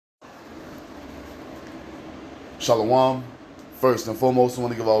Shalom. First and foremost, I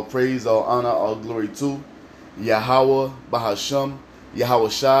want to give all praise, all honor, all glory to YAHAWAH, bahasham,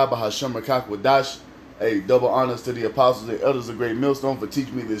 YAHAWASHI, bahasham, qadash. Hey, double honors to the apostles and elders of Great Millstone for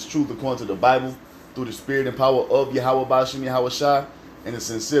teaching me this truth according to the Bible through the spirit and power of YAHAWAH, bahasham, YAHAWASHI. And a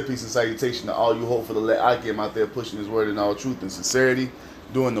sincere peace and salutation to all you hope for the let I am out there pushing his word in all truth and sincerity,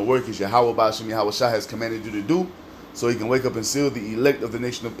 doing the work as YAHAWAH, bahasham, YAHAWASHI has commanded you to do, so he can wake up and seal the elect of the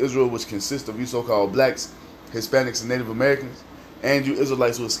nation of Israel, which consists of you so-called blacks, Hispanics, and Native Americans, and you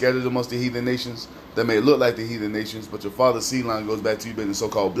Israelites who are scattered amongst the heathen nations that may look like the heathen nations, but your father's seed line goes back to you being the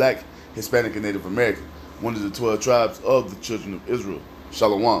so-called black, Hispanic, and Native American, one of the 12 tribes of the children of Israel.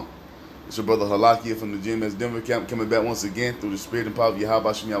 Shalom. It's your brother Halaki from the GMS Denver camp, coming back once again through the spirit and power of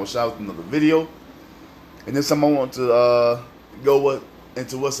YAHAWASHI with another video. And this time I want to go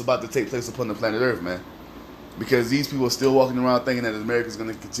into what's about to take place upon the planet Earth, man. Because these people are still walking around thinking that America is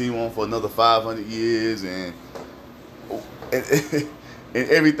going to continue on for another 500 years and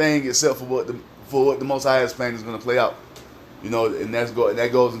everything except for what the Most High's plan is going to play out. You know, and that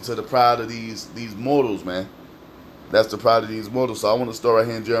goes into the pride of these mortals, man. That's the pride of these mortals. So I want to start right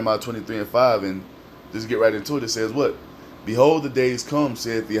here in Jeremiah 23:5 and just get right into it. It says what? Behold, the days come,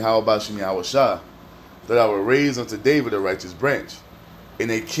 saith the YAHAWASHI, that I will raise unto David a righteous branch, and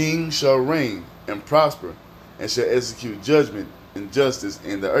a king shall reign and prosper, and shall execute judgment and justice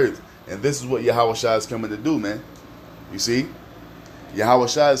in the earth. And this is what YAHAWASHI is coming to do, man. You see?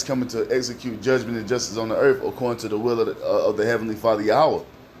 YAHAWASHI is coming to execute judgment and justice on the earth according to the will of the Heavenly Father Yahweh.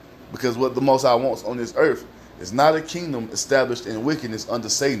 Because what the Most High wants on this earth is not a kingdom established in wickedness under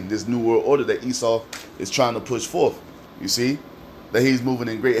Satan, this new world order that Esau is trying to push forth. You see? That he's moving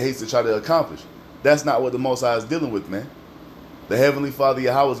in great haste to try to accomplish. That's not what the Most High is dealing with, man. The Heavenly Father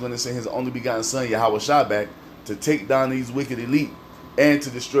Yahweh is going to send his only begotten Son, YAHAWASHI, back to take down these wicked elite and to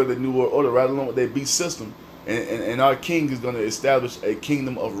destroy the new world order right along with their beast system. And our king is going to establish a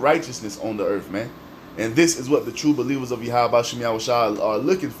kingdom of righteousness on the earth, man. And this is what the true believers of YAHAWASHI are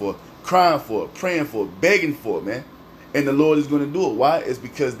looking for, crying for, praying for, begging for, man. And the Lord is going to do it. Why? It's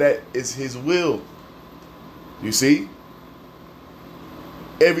because that is his will. You see?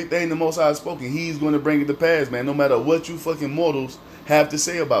 Everything the Most High has spoken, he's going to bring it to pass, man. No matter what you fucking mortals have to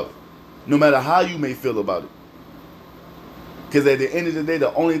say about it. No matter how you may feel about it. Because at the end of the day,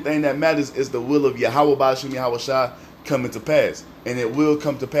 the only thing that matters is the will of YAHAWAH coming to pass. And it will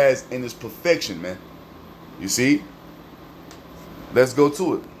come to pass in its perfection, man. You see? Let's go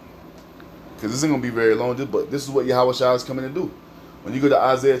to it. Because this ain't going to be very long, but this is what YAHAWAH is coming to do. When you go to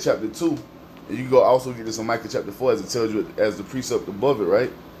Isaiah chapter 2, and you go also get this in Micah chapter 4 as it tells you as the precept above it, right?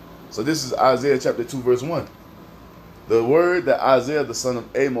 So this is Isaiah chapter 2 verse 1. The word that Isaiah the son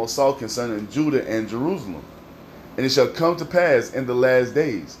of Amos saw concerning Judah and Jerusalem. And it shall come to pass in the last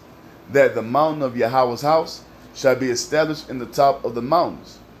days that the mountain of Yahweh's house shall be established in the top of the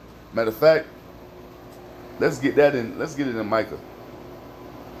mountains. Matter of fact, let's get that in. Let's get it in Micah.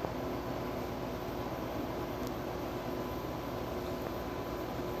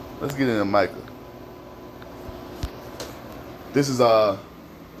 Let's get it in Micah. This is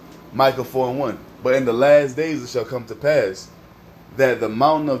Micah 4:1. But in the last days it shall come to pass that the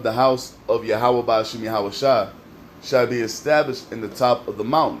mountain of the house of YAHAWASHI shall be established in the top of the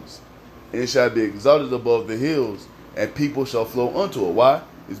mountains, and it shall be exalted above the hills, and people shall flow unto it. Why?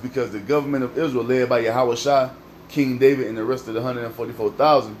 It's because the government of Israel, led by YAHAWASHI, King David, and the rest of the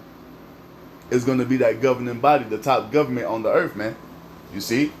 144,000, is going to be that governing body, the top government on the earth, man. You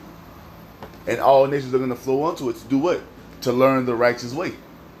see? And all nations are going to flow unto it to do what? To learn the righteous way,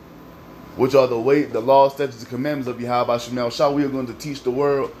 which are the way, the laws, statutes, and commandments of YAHAWASHI. We are going to teach the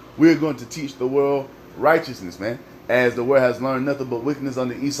world. We are going to teach the world righteousness, man. As the world has learned nothing but wickedness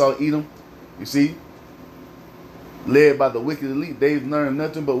under Esau, Edom. You see, led by the wicked elite, they've learned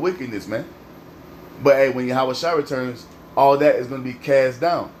nothing but wickedness, man. But hey, when YAHAWASHI returns, all that is going to be cast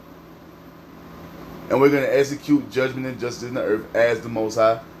down, and we're going to execute judgment and justice in the earth as the Most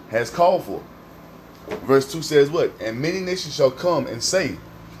High has called for. Verse 2 says what? And many nations shall come and say,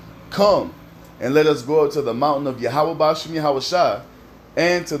 come, and let us go up to the mountain of YAHAWASHI,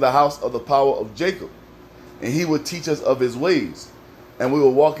 and to the house of the power of Jacob. And he will teach us of his ways, and we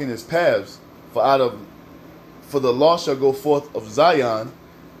will walk in his paths. For the law shall go forth of Zion,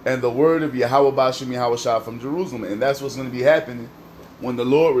 and the word of YAHAWASHI from Jerusalem. And that's what's going to be happening when the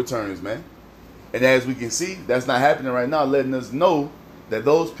Lord returns, man. And as we can see, that's not happening right now, letting us know that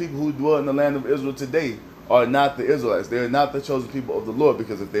those people who dwell in the land of Israel today are not the Israelites. They are not the chosen people of the Lord,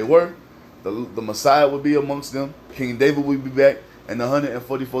 because if they were, the Messiah would be amongst them, King David would be back, and the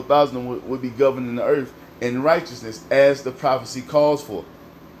 144,000 would be governing the earth in righteousness as the prophecy calls for.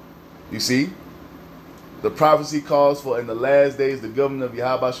 You see? The prophecy calls for in the last days the government of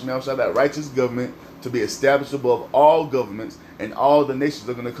YAHAWASHI, that righteous government, to be established above all governments, and all the nations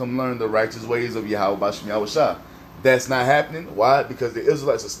are going to come learn the righteous ways of YAHAWASHI. That's not happening. Why? Because the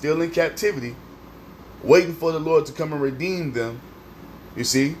Israelites are still in captivity, waiting for the Lord to come and redeem them, you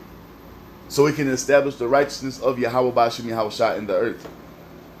see, so we can establish the righteousness of YAHAWASHI in the earth.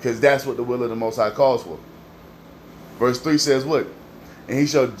 Because that's what the will of the Most High calls for. Verse 3 says what? And he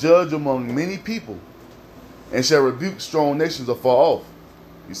shall judge among many people, and shall rebuke strong nations afar off.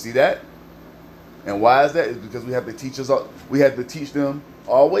 You see that? And why is that? It's because we have to teach we have to teach them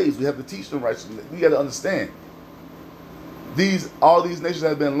all ways. We have to teach them righteousness. We got to understand. All these nations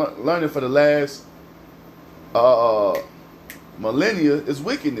have been learning for the last millennia is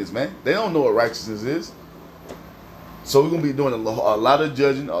wickedness, man. They don't know what righteousness is. So we're going to be doing a lot of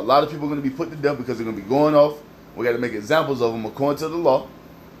judging. A lot of people are going to be put to death because they're going to be going off. We got to make examples of them according to the law.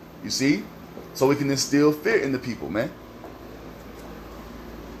 You see? So we can instill fear in the people, man.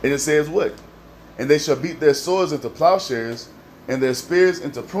 And it says what? And they shall beat their swords into plowshares, and their spears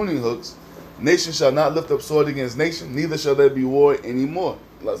into pruning hooks. Nation shall not lift up sword against nation, neither shall there be war anymore.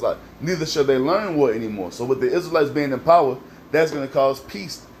 Neither shall they learn war anymore. So with the Israelites being in power, that's going to cause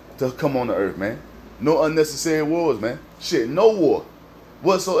peace to come on the earth, man. No unnecessary wars, man. Shit, no war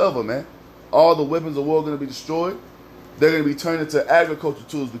whatsoever, man. All the weapons of war are going to be destroyed. They're going to be turned into agriculture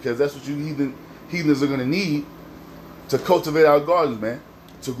tools, because that's what you heathens are going to need to cultivate our gardens, man,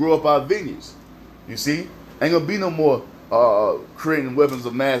 to grow up our vineyards. You see? Ain't going to be no more creating weapons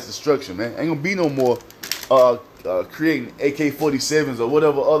of mass destruction, man. Ain't going to be no more creating AK-47s or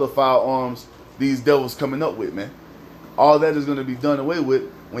whatever other firearms these devils coming up with, man. All that is going to be done away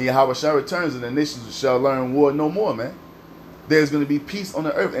with when Yahawah returns, and the nations shall learn war no more, man. There's going to be peace on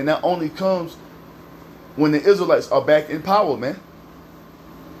the earth, and that only comes when the Israelites are back in power, man.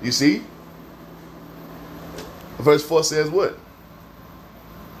 You see? Verse 4 says what?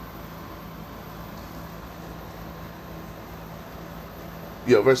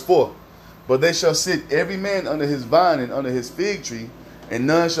 Yeah, verse 4. But they shall sit every man under his vine and under his fig tree, and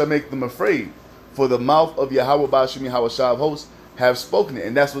none shall make them afraid. For the mouth of Yahweh Bahasham Yahawah of hosts have spoken it.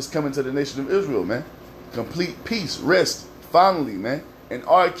 And that's what's coming to the nation of Israel, man. Complete peace, rest, finally, man, in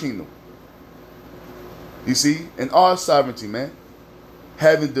our kingdom. You see, in our sovereignty, man,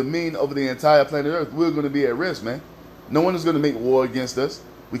 having dominion over the entire planet Earth, we're going to be at rest, man. No one is going to make war against us.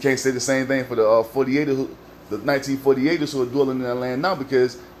 We can't say the same thing for the 1948ers who are dwelling in that land now,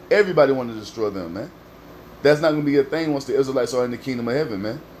 because everybody wanted to destroy them, man. That's not going to be a thing once the Israelites are in the kingdom of heaven,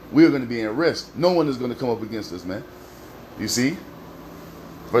 man. We're going to be in rest. No one is going to come up against us, man. You see?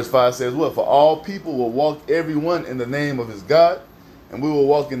 Verse 5 says what? For all people will walk everyone in the name of his God, and we will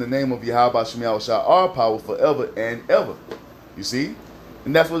walk in the name of Yahweh Bahasham Yahawah, our power forever and ever. You see?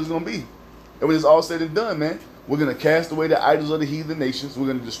 And that's what it's going to be. And when it's all said and done, man, we're going to cast away the idols of the heathen nations. We're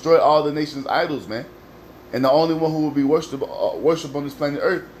going to destroy all the nations' idols, man. And the only one who will be worshipped on this planet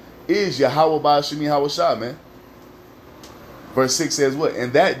Earth is Yahweh Bahasham Yahawah, man. Verse 6 says what?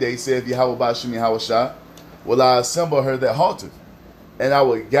 In that day, saith Yahweh Bahasham Yahawah, will I assemble her that halteth, and I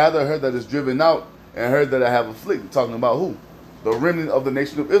will gather her that is driven out, and her that I have afflicted. Talking about who? The remnant of the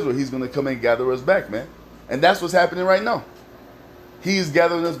nation of Israel. He's going to come and gather us back, man. And that's what's happening right now. He's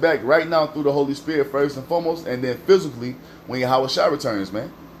gathering us back right now through the Holy Spirit first and foremost, and then physically when Yahawah returns,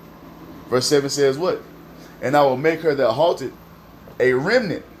 man. Verse 7 says what? And I will make her that halted a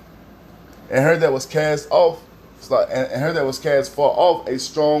remnant, and her that was cast off, and her that was cast far off, a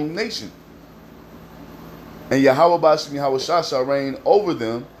strong nation. And Yahweh Bahasham Yahawah shall reign over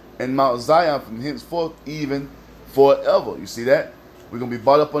them, and Mount Zion from henceforth even forever. You see that? We're going to be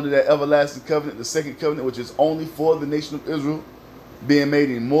brought up under that everlasting covenant, the second covenant, which is only for the nation of Israel, being made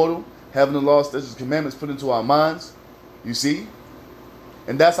immortal, having the law, statutes, commandments put into our minds. You see?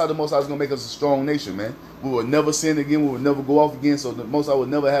 And that's how the Most High is going to make us a strong nation, man. We will never sin again. We will never go off again. So the Most High will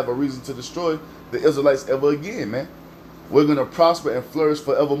never have a reason to destroy the Israelites ever again, man. We're going to prosper and flourish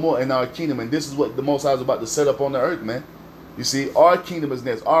forevermore in our kingdom. And this is what the Most High is about to set up on the earth, man. You see, our kingdom is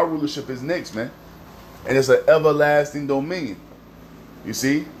next. Our rulership is next, man. And it's an everlasting dominion. You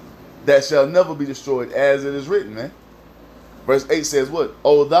see? That shall never be destroyed, as it is written, man. Verse 8 says what?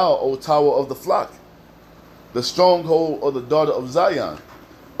 O thou, O tower of the flock, the stronghold of the daughter of Zion,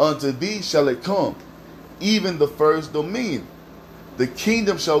 unto thee shall it come, even the first dominion. The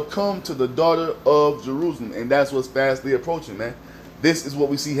kingdom shall come to the daughter of Jerusalem. And that's what's fastly approaching, man. This is what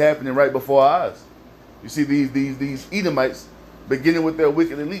we see happening right before our eyes. You see these Edomites, beginning with their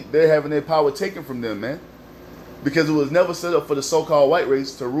wicked elite, they're having their power taken from them, man. Because it was never set up for the so-called white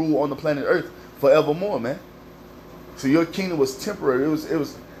race to rule on the planet Earth forevermore, man. So your kingdom was temporary.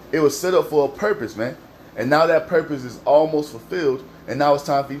 It was set up for a purpose, man. And now that purpose is almost fulfilled, and now it's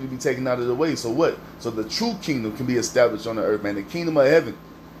time for you to be taken out of the way. So what? So the true kingdom can be established on the earth, man. The kingdom of heaven,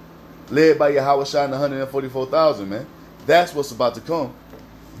 led by YAHAWASHI and the 144,000, man. That's what's about to come.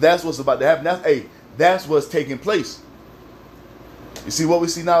 That's what's about to happen. That's what's taking place. You see, what we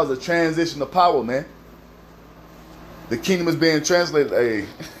see now is a transition of power, man. The kingdom is being translated. Hey,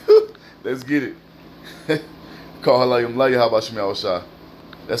 let's get it. Call YAHAWASHI.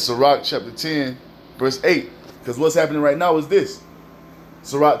 That's Sirach chapter 10, verse 8. Because what's happening right now is this.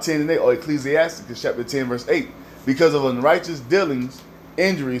 Sirach 10 and 8, or Ecclesiasticus chapter 10, verse 8. Because of unrighteous dealings,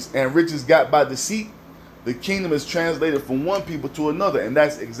 injuries, and riches got by deceit, the kingdom is translated from one people to another. And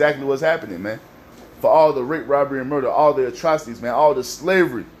that's exactly what's happening, man. For all the rape, robbery, and murder, all the atrocities, man, all the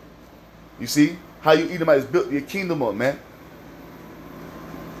slavery. You see? How you Edomites built your kingdom up, man.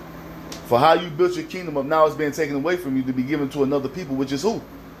 For how you built your kingdom up, now it's being taken away from you to be given to another people, which is who?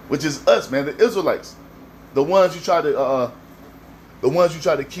 Which is us, man, the Israelites. The ones you try to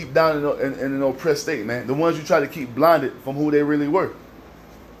keep down in an oppressed state, man. The ones you try to keep blinded from who they really were.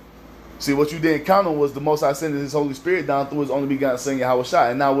 See, what you didn't count on was the Most High sending His Holy Spirit down through His only begotten Son, YAHAWASHI.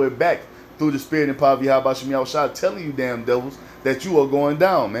 And now we're back through the Spirit and power of YAHAWASHI telling you damn devils that you are going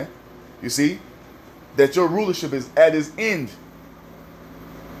down, man. You see? That your rulership is at its end.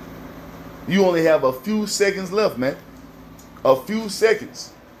 You only have a few seconds left, man. A few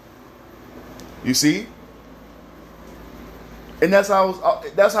seconds. You see? And that's how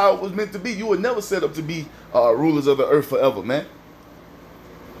it was meant to be. You were never set up to be rulers of the earth forever, man.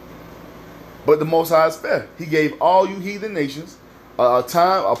 But the Most High is fair. He gave all you heathen nations a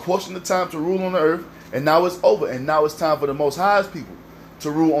portion of time to rule on the earth, and now it's over. And now it's time for the Most High's people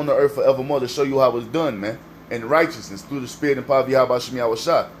to rule on the earth forevermore, to show you how it's done, man, in righteousness through the Spirit and power of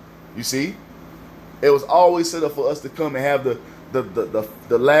YAHAWASHI. You see, it was always set up for us to come and have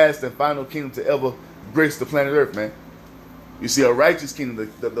the last and final kingdom to ever grace the planet Earth, man. You see, a righteous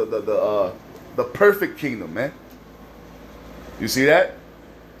kingdom, the perfect kingdom, man. You see that?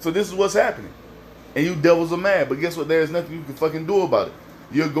 So this is what's happening. And you devils are mad, but guess what? There's nothing you can fucking do about it.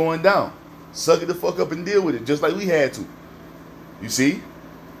 You're going down. Suck it the fuck up and deal with it, just like we had to. You see?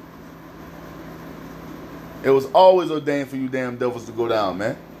 It was always ordained for you damn devils to go down,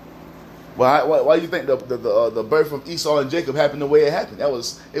 man. Why do you think the birth of Esau and Jacob happened the way it happened?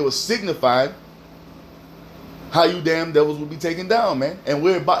 It was signifying how you damn devils would be taken down, man. And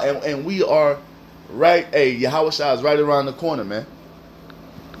we are right. Hey, YAHAWASHI is right around the corner, man.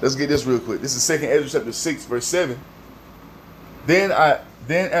 Let's get this real quick. This is 2 Ezra chapter 6, verse 7. Then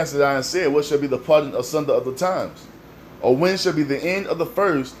answered I and said, what shall be the parting asunder of the times? Or when shall be the end of the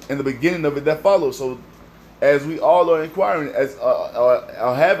first and the beginning of it that follows? So as we all are inquiring,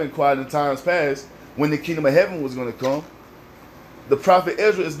 or have inquired in times past, when the kingdom of heaven was going to come, the prophet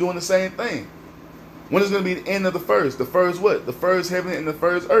Ezra is doing the same thing. When is going to be the end of the first? The first what? The first heaven and the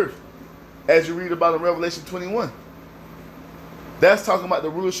first earth. As you read about in Revelation 21. That's talking about the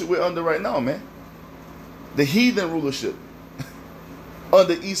rulership we're under right now, man. The heathen rulership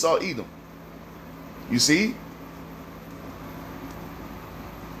under Esau, Edom. You see?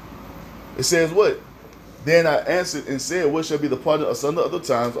 It says what? Then I answered and said, what shall be the parting asunder of the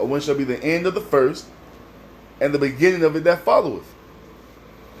times, or when shall be the end of the first, and the beginning of it that followeth?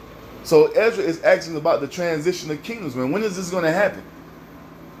 So Ezra is asking about the transition of kingdoms, man. When is this going to happen?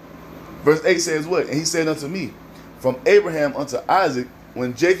 Verse 8 says what? And he said unto me, from Abraham unto Isaac,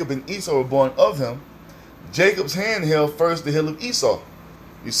 when Jacob and Esau were born of him, Jacob's hand held first the heel of Esau.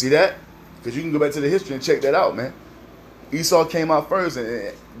 You see that? Because you can go back to the history and check that out, man. Esau came out first,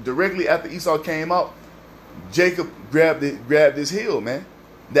 and directly after Esau came out, Jacob grabbed his heel, man.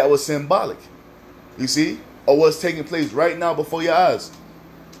 That was symbolic. You see? Or what's taking place right now before your eyes.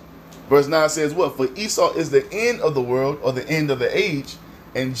 Verse 9 says what? For Esau is the end of the world, or the end of the age,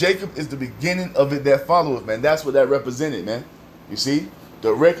 and Jacob is the beginning of it that followeth, man. That's what that represented, man. You see?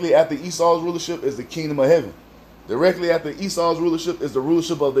 Directly after Esau's rulership is the kingdom of heaven. Directly after Esau's rulership is the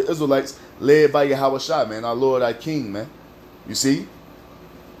rulership of the Israelites, led by YAHAWASHI, man. Our Lord, our King, man. You see?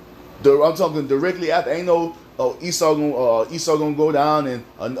 I'm talking directly after. Ain't no Esau gonna go down and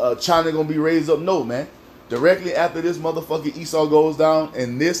China gonna be raised up. No, man. Directly after this motherfucker Esau goes down,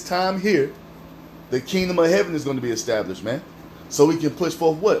 and this time here, the kingdom of heaven is going to be established, man. So we can push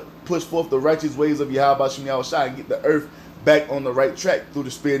forth what? Push forth the righteous ways of YAHAWASHI and get the earth back on the right track through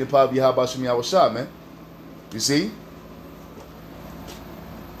the Spirit and power of YAHAWASHI, man. You see?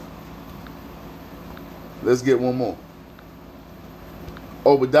 Let's get one more.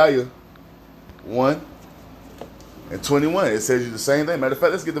 Obadiah 1 and 21. It says you the same thing. Matter of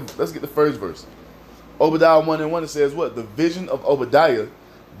fact, let's get the first verse. Obadiah 1 and 1, it says what? The vision of Obadiah,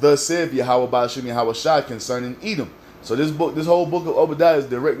 Thus saith Yahweh bahasham YAHAWASHI concerning Edom. So this whole book of Obadiah is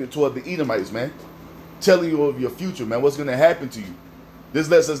directed toward the Edomites, man. Telling you of your future, man. What's going to happen to you. This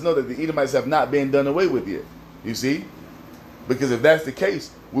lets us know that the Edomites have not been done away with yet. You see? Because if that's the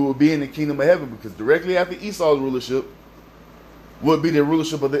case, we will be in the kingdom of heaven. Because directly after Esau's rulership would be the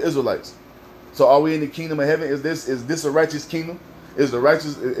rulership of the Israelites. So are we in the kingdom of heaven? Is this a righteous kingdom? Is the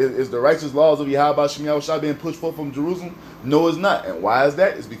righteous laws of Yahweh bahasham YAHAWASHI being pushed forth from Jerusalem? No, it's not. And why is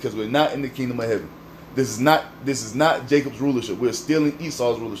that? It's because we're not in the kingdom of heaven. This is not Jacob's rulership. We're still in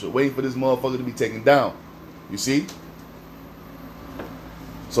Esau's rulership, waiting for this motherfucker to be taken down. You see?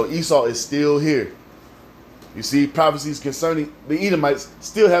 So Esau is still here. You see, prophecies concerning the Edomites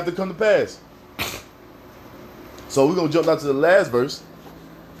still have to come to pass. So we're going to jump down to the last verse.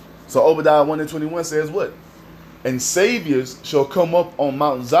 So Obadiah 1:21 says what? And saviors shall come up on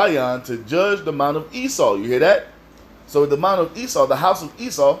Mount Zion to judge the mount of Esau. You hear that? So the mount of Esau, the house of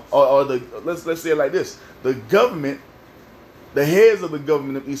Esau, or the let's say it like this: the government, the heads of the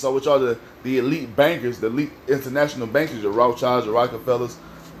government of Esau, which are the elite bankers, the elite international bankers, your rawchaa, your Rockefellers,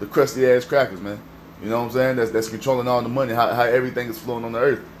 the crusty ass crackers, man. You know what I'm saying? That's controlling all the money, how everything is flowing on the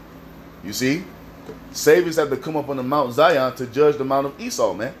earth. You see? Saviors have to come up on the Mount Zion to judge the mount of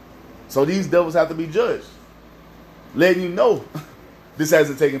Esau, man. So these devils have to be judged. Letting you know this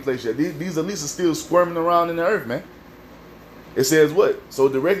hasn't taken place yet. These elites are still squirming around in the earth, man. It says what? So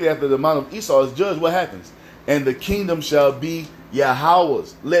directly after the mount of Esau is judged, what happens? And the kingdom shall be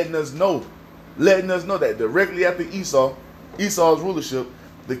Yahweh's. Letting us know that directly after Esau's rulership,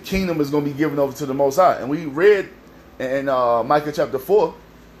 the kingdom is going to be given over to the Most High. And we read in Micah chapter 4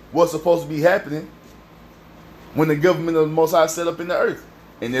 what's supposed to be happening when the government of the Most High is set up in the earth.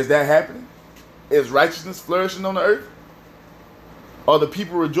 And is that happening? Is righteousness flourishing on the earth? Are the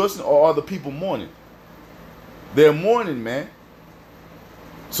people rejoicing, or are the people mourning? They're mourning, man.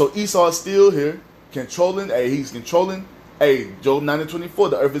 So Esau is still here, controlling. He's controlling. Job 9:24,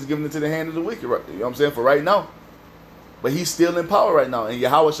 the earth is given into the hand of the wicked. Right? You know what I'm saying? For right now. But he's still in power right now. And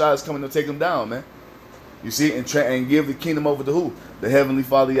Yahawashi is coming to take him down, man. You see? And give the kingdom over to who? The Heavenly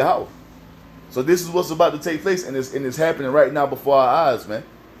Father Yahweh. So this is what's about to take place. And it's happening right now before our eyes, man.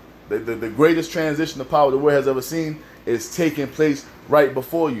 The greatest transition of power the world has ever seen is taking place right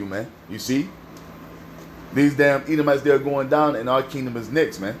before you, man. You see? These damn Edomites, they're going down, and our kingdom is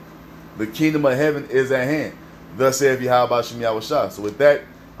next, man. The kingdom of heaven is at hand. Thus saith Yahweh bahasham YAHAWASHI. So with that,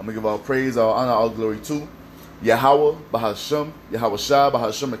 I'm going to give all praise, all honor, all glory to Yahweh bahasham YAHAWASHI,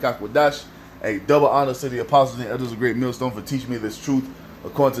 bahasham qadash. A double honor to the apostles and elders of Great Millstone for teaching me this truth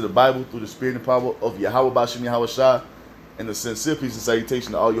according to the Bible through the spirit and power of Yahweh bahasham YAHAWASHI. And a sincere peace and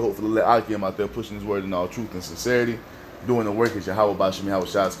salutation to all you hopefully let Akim out there pushing his word in all truth and sincerity, doing the work as Yahweh bahasham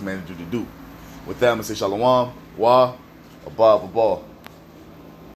YAHAWASHI has commanded you to do. With that, I'm going to say Shalom, Wah, Abba, Abba.